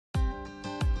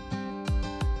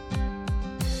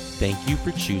Thank you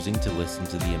for choosing to listen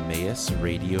to the Emmaus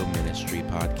Radio Ministry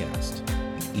podcast.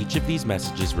 Each of these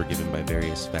messages were given by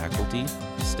various faculty,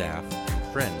 staff, and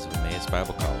friends of Emmaus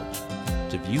Bible College.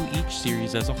 To view each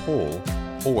series as a whole,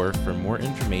 or for more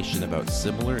information about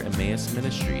similar Emmaus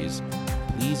ministries,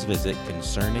 please visit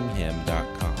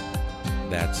concerninghim.com.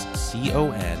 That's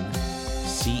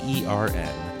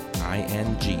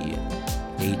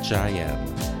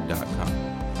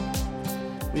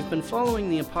Concerninghim.com. We've been following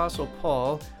the Apostle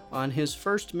Paul on his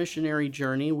first missionary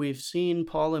journey. We've seen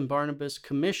Paul and Barnabas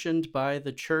commissioned by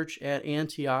the church at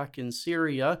Antioch in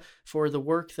Syria for the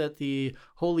work that the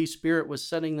Holy Spirit was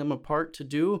setting them apart to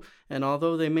do. And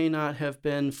although they may not have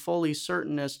been fully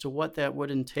certain as to what that would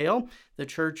entail, the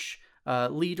church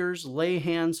leaders lay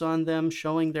hands on them,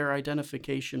 showing their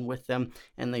identification with them,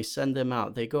 and they send them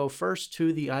out. They go first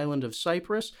to the island of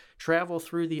Cyprus, travel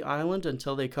through the island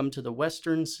until they come to the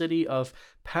western city of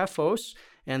Paphos,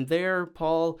 and there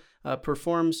Paul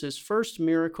performs his first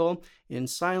miracle in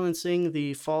silencing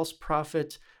the false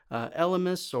prophet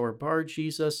Elymas or Bar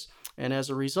Jesus, and as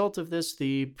a result of this,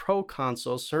 the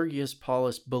proconsul Sergius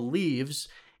Paulus believes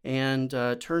and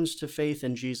turns to faith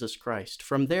in Jesus Christ.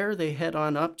 From there, they head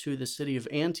on up to the city of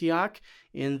Antioch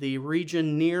in the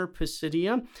region near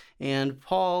Pisidia, and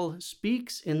Paul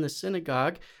speaks in the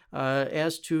synagogue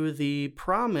as to the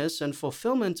promise and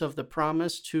fulfillment of the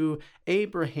promise to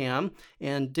Abraham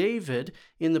and David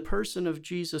in the person of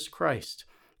Jesus Christ.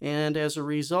 And as a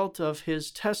result of his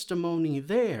testimony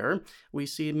there, we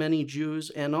see many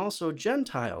Jews and also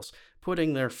Gentiles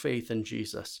putting their faith in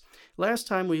Jesus. Last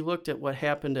time we looked at what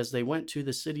happened as they went to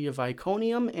the city of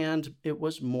Iconium, and it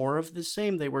was more of the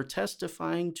same. They were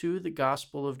testifying to the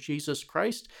gospel of Jesus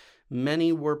Christ.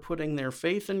 Many were putting their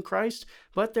faith in Christ,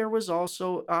 but there was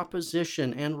also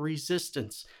opposition and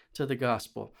resistance to the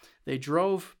gospel. They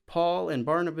drove Paul and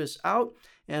Barnabas out,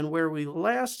 and where we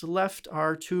last left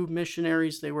our two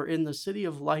missionaries, they were in the city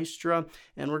of Lystra,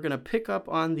 and we're going to pick up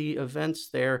on the events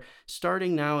there,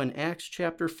 starting now in Acts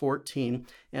chapter 14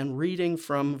 and reading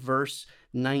from verse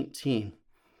 19.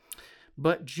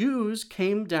 But Jews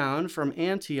came down from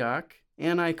Antioch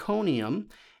and Iconium,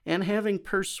 and having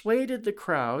persuaded the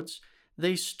crowds,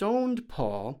 they stoned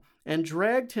Paul and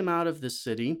dragged him out of the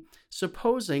city,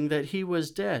 supposing that he was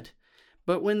dead.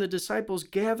 But when the disciples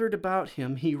gathered about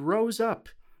him, he rose up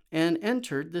and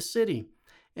entered the city.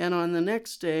 And on the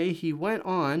next day he went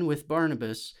on with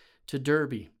Barnabas to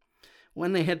Derbe.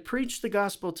 When they had preached the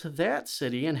gospel to that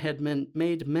city and had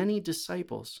made many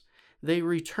disciples, they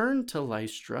returned to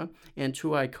Lystra and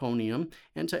to Iconium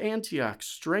and to Antioch,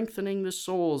 strengthening the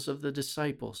souls of the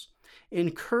disciples,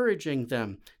 encouraging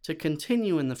them to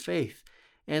continue in the faith,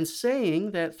 and saying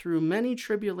that through many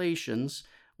tribulations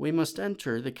we must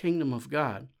enter the kingdom of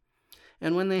God.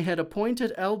 And when they had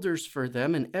appointed elders for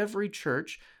them in every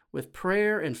church, with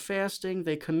prayer and fasting,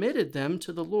 they committed them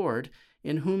to the Lord,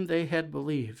 in whom they had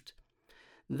believed.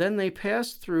 Then they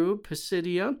passed through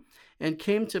Pisidia and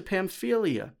came to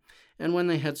Pamphylia. And when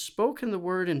they had spoken the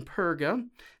word in Perga,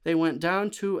 they went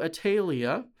down to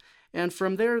Attalia, and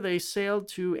from there they sailed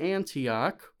to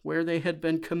Antioch, where they had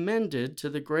been commended to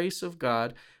the grace of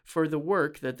God for the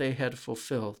work that they had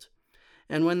fulfilled.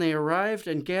 And when they arrived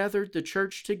and gathered the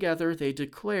church together, they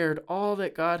declared all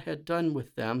that God had done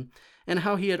with them, and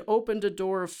how he had opened a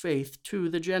door of faith to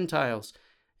the Gentiles.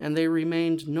 And they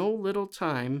remained no little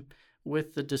time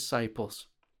with the disciples.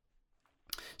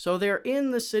 So they're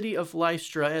in the city of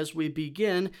Lystra as we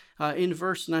begin in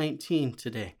verse 19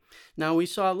 today. Now, we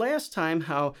saw last time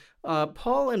how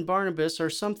Paul and Barnabas are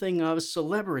something of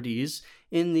celebrities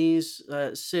in these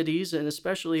cities, and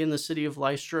especially in the city of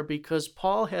Lystra, because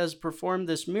Paul has performed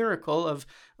this miracle of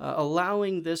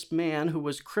allowing this man who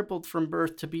was crippled from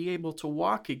birth to be able to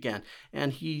walk again.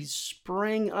 And he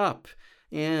sprang up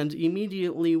and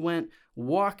immediately went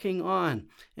walking on.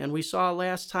 And we saw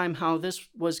last time how this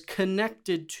was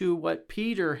connected to what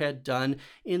Peter had done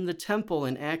in the temple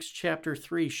in Acts chapter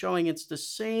 3, showing it's the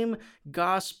same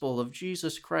gospel of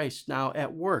Jesus Christ now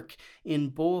at work in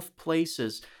both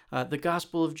places. The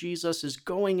gospel of Jesus is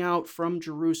going out from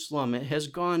Jerusalem. It has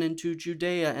gone into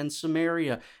Judea and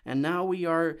Samaria, and now we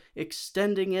are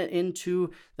extending it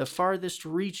into the farthest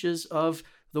reaches of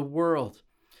the world.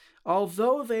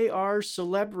 Although they are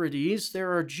celebrities,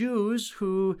 there are Jews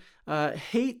who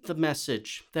hate the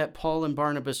message that Paul and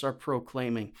Barnabas are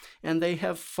proclaiming, and they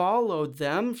have followed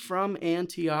them from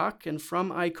Antioch and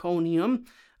from Iconium,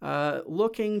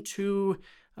 looking to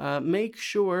make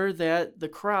sure that the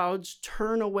crowds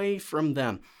turn away from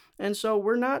them. And so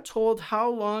we're not told how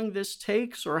long this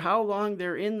takes or how long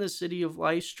they're in the city of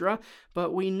Lystra,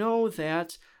 but we know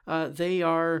that they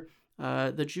are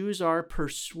the Jews are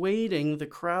persuading the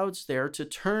crowds there to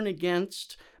turn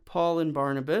against Paul and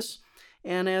Barnabas.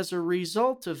 And as a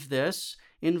result of this,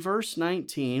 in verse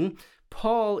 19,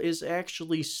 Paul is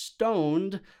actually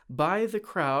stoned by the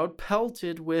crowd,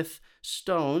 pelted with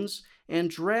stones, and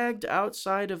dragged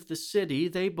outside of the city.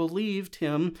 They believed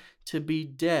him to be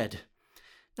dead.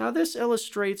 Now, this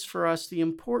illustrates for us the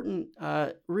important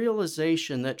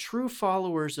realization that true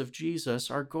followers of Jesus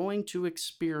are going to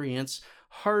experience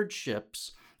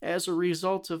hardships as a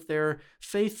result of their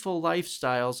faithful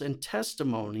lifestyles and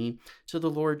testimony to the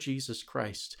Lord Jesus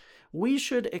Christ. We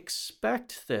should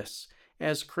expect this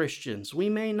as Christians. We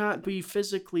may not be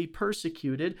physically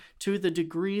persecuted to the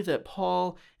degree that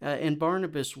Paul and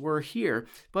Barnabas were here,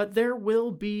 but there will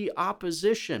be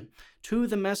opposition to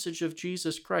the message of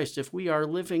Jesus Christ. If we are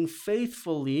living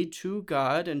faithfully to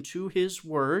God and to His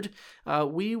Word,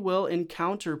 we will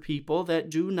encounter people that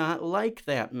do not like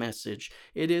that message.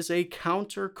 It is a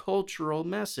countercultural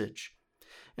message.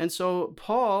 And so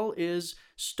Paul is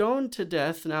stoned to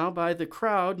death now by the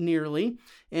crowd nearly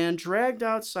and dragged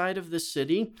outside of the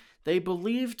city. They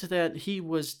believed that he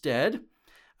was dead.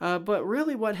 But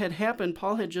really what had happened,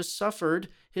 Paul had just suffered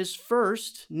his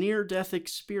first near-death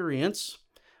experience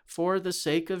for the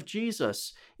sake of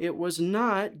Jesus. It was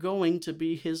not going to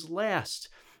be his last.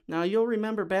 Now, you'll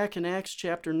remember back in Acts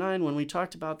chapter 9 when we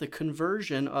talked about the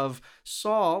conversion of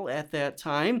Saul at that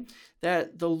time,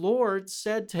 that the Lord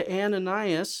said to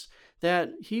Ananias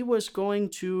that he was going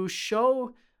to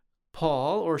show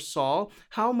Paul or Saul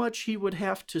how much he would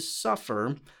have to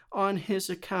suffer on his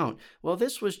account. Well,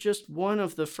 this was just one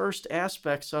of the first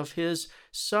aspects of his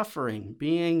suffering,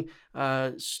 being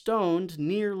stoned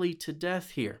nearly to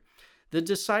death here. The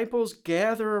disciples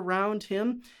gather around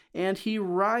him, and he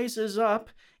rises up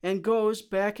and goes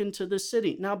back into the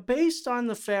city. Now, based on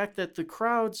the fact that the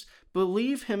crowds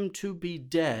believe him to be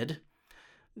dead,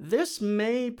 this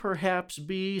may perhaps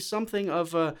be something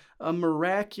of a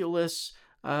miraculous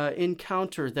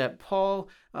encounter that Paul,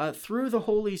 through the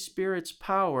Holy Spirit's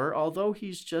power, although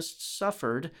he's just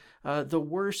suffered the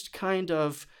worst kind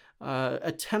of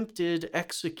attempted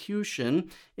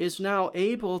execution, is now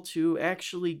able to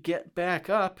actually get back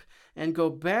up and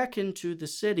go back into the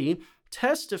city,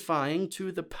 testifying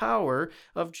to the power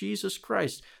of Jesus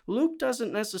Christ. Luke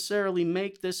doesn't necessarily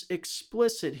make this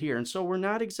explicit here, and so we're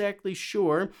not exactly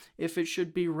sure if it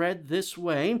should be read this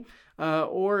way,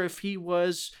 or if he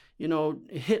was,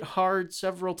 hit hard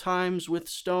several times with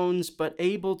stones, but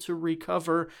able to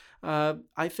recover.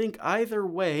 I think either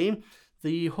way,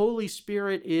 the Holy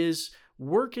Spirit is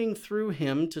working through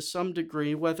him to some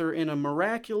degree, whether in a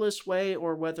miraculous way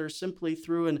or whether simply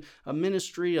through a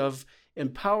ministry of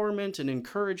empowerment and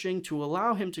encouraging to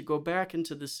allow him to go back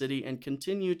into the city and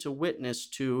continue to witness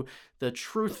to the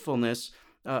truthfulness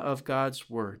of God's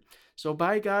word. So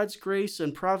by God's grace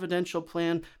and providential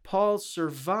plan, Paul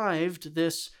survived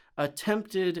this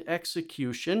attempted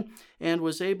execution and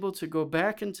was able to go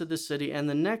back into the city. And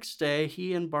the next day,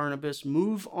 he and Barnabas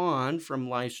move on from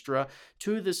Lystra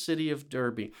to the city of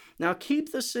Derbe. Now,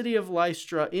 keep the city of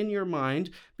Lystra in your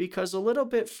mind, because a little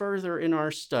bit further in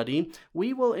our study,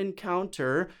 we will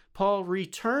encounter Paul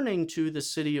returning to the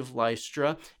city of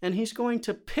Lystra, and he's going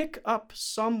to pick up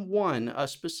someone, a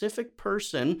specific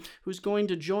person, who's going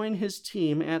to join his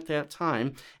team at that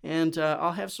time. And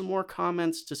I'll have some more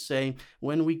comments to say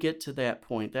when we get to that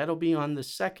point. That'll be on the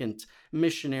second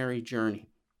missionary journey.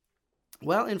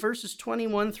 Well, in verses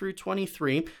 21 through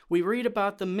 23, we read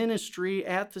about the ministry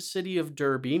at the city of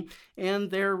Derbe and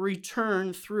their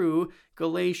return through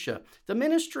Galatia. The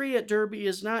ministry at Derbe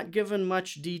is not given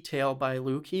much detail by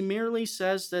Luke. He merely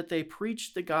says that they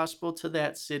preached the gospel to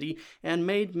that city and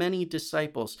made many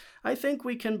disciples. I think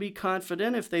we can be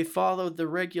confident if they followed the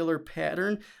regular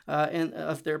pattern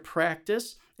of their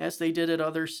practice, as they did at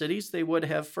other cities. They would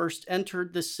have first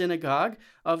entered the synagogue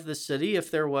of the city,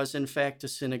 if there was in fact a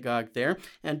synagogue there,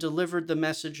 and delivered the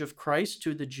message of Christ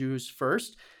to the Jews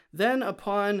first. Then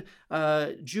upon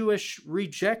Jewish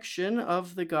rejection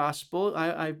of the gospel,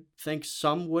 I think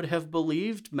some would have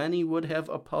believed, many would have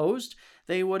opposed.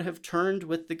 They would have turned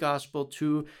with the gospel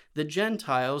to the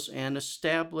Gentiles and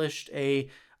established a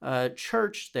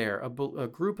church there, a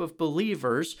group of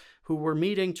believers who were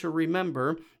meeting to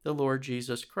remember the Lord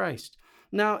Jesus Christ.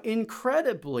 Now,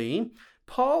 incredibly,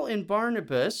 Paul and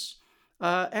Barnabas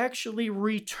actually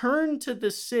returned to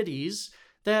the cities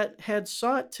that had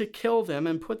sought to kill them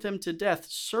and put them to death,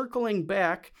 circling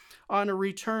back on a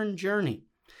return journey.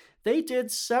 They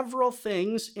did several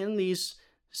things in these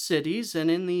cities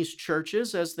and in these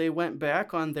churches as they went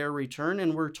back on their return,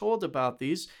 and we're told about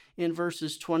these in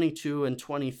verses 22 and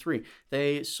 23.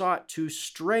 They sought to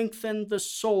strengthen the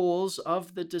souls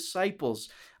of the disciples.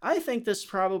 I think this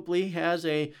probably has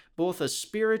both a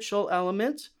spiritual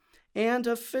element and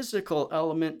a physical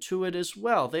element to it as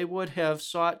well. They would have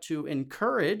sought to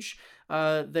encourage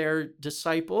their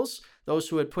disciples, those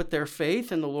who had put their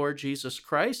faith in the Lord Jesus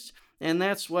Christ. And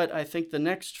that's what I think the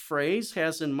next phrase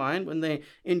has in mind when they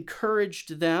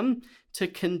encouraged them to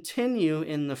continue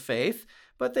in the faith.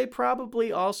 But they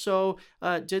probably also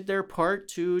did their part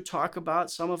to talk about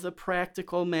some of the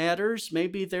practical matters.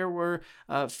 Maybe there were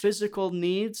physical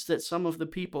needs that some of the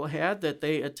people had that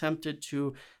they attempted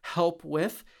to help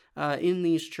with in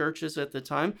these churches at the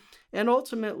time. And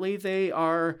ultimately, they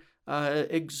are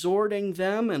exhorting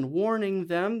them and warning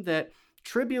them that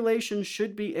tribulation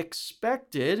should be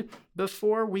expected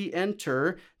before we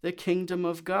enter the kingdom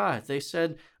of God. They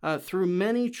said, through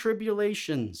many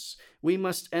tribulations, we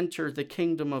must enter the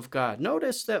kingdom of God.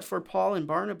 Notice that for Paul and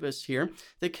Barnabas here,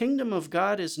 the kingdom of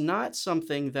God is not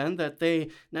something then that they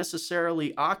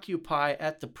necessarily occupy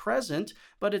at the present,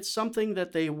 but it's something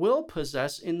that they will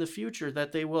possess in the future,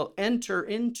 that they will enter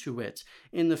into it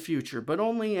in the future, but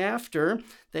only after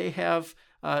they have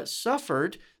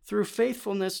suffered through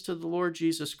faithfulness to the Lord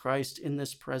Jesus Christ in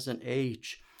this present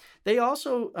age. They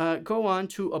also go on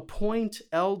to appoint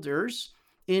elders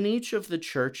in each of the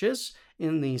churches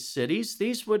in these cities.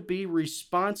 These would be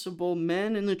responsible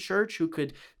men in the church who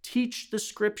could teach the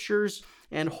scriptures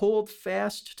and hold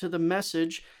fast to the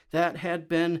message that had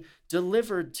been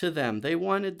delivered to them. They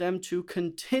wanted them to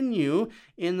continue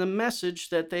in the message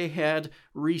that they had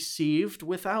received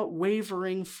without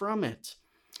wavering from it.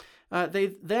 They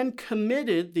then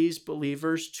committed these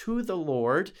believers to the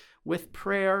Lord with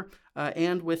prayer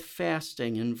and with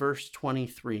fasting in verse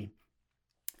 23.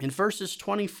 In verses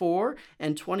 24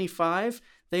 and 25,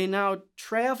 they now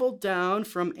traveled down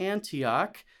from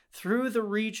Antioch through the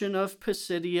region of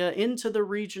Pisidia into the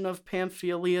region of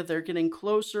Pamphylia. They're getting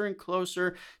closer and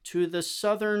closer to the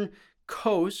southern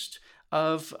coast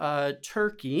of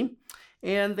Turkey.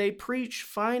 And they preach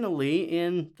finally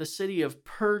in the city of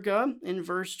Perga in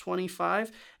verse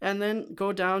 25, and then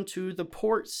go down to the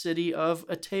port city of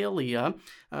Attalia,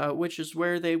 which is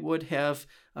where they would have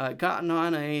gotten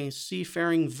on a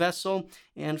seafaring vessel,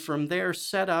 and from there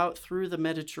set out through the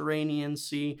Mediterranean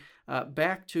Sea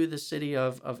back to the city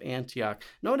of Antioch.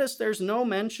 Notice there's no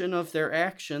mention of their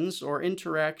actions or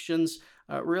interactions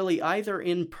really either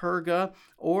in Perga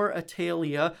or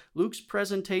Attalia. Luke's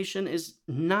presentation is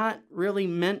not really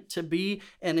meant to be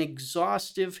an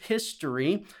exhaustive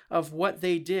history of what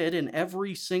they did in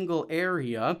every single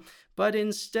area, but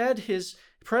instead his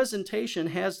presentation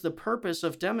has the purpose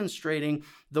of demonstrating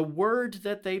the word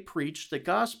that they preached, the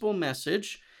gospel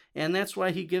message, and that's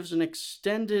why he gives an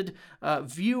extended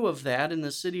view of that in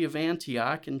the city of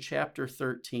Antioch in chapter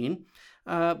 13,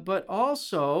 but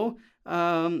also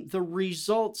the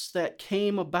results that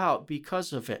came about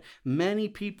because of it. Many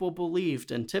people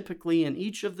believed, and typically in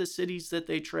each of the cities that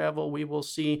they travel, we will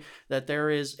see that there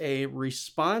is a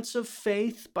response of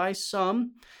faith by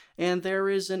some, and there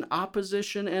is an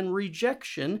opposition and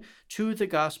rejection to the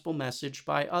gospel message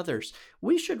by others.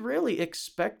 We should really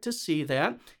expect to see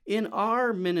that in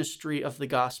our ministry of the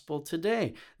gospel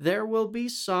today. There will be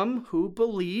some who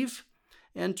believe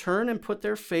and turn and put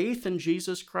their faith in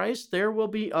Jesus Christ. There will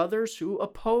be others who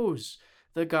oppose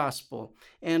the gospel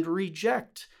and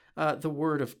reject the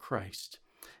word of Christ.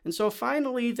 And so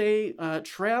finally, they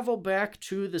travel back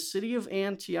to the city of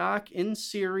Antioch in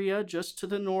Syria, just to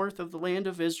the north of the land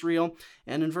of Israel.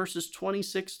 And in verses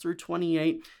 26 through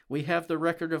 28, we have the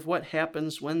record of what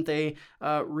happens when they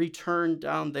return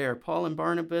down there. Paul and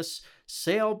Barnabas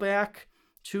sail back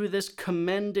to this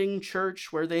commending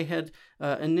church where they had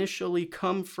initially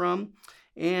come from,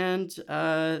 and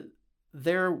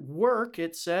their work,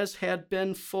 it says, had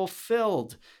been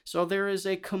fulfilled. So there is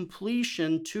a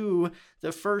completion to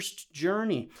the first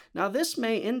journey. Now, this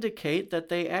may indicate that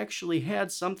they actually had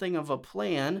something of a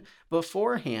plan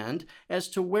beforehand as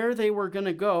to where they were going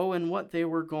to go and what they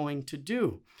were going to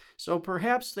do. So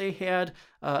perhaps they had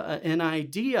an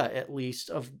idea, at least,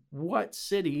 of what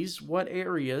cities, what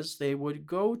areas they would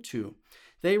go to.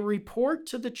 They report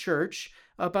to the church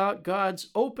about God's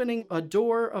opening a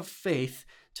door of faith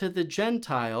to the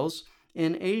Gentiles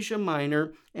in Asia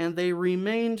Minor, and they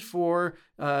remained for,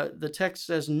 the text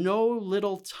says, no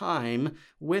little time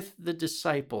with the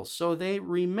disciples. So they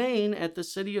remain at the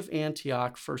city of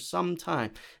Antioch for some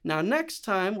time. Now, next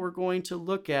time, we're going to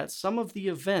look at some of the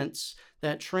events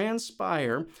that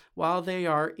transpire while they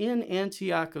are in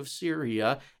Antioch of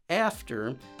Syria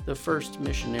after the first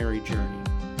missionary journey.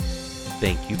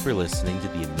 Thank you for listening to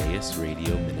the Emmaus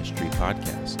Radio Ministry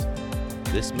podcast.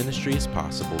 This ministry is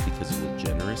possible because of the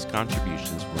generous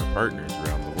contributions from our partners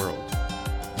around the world.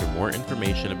 For more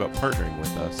information about partnering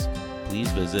with us,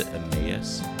 please visit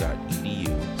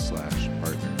emmaus.edu/partners.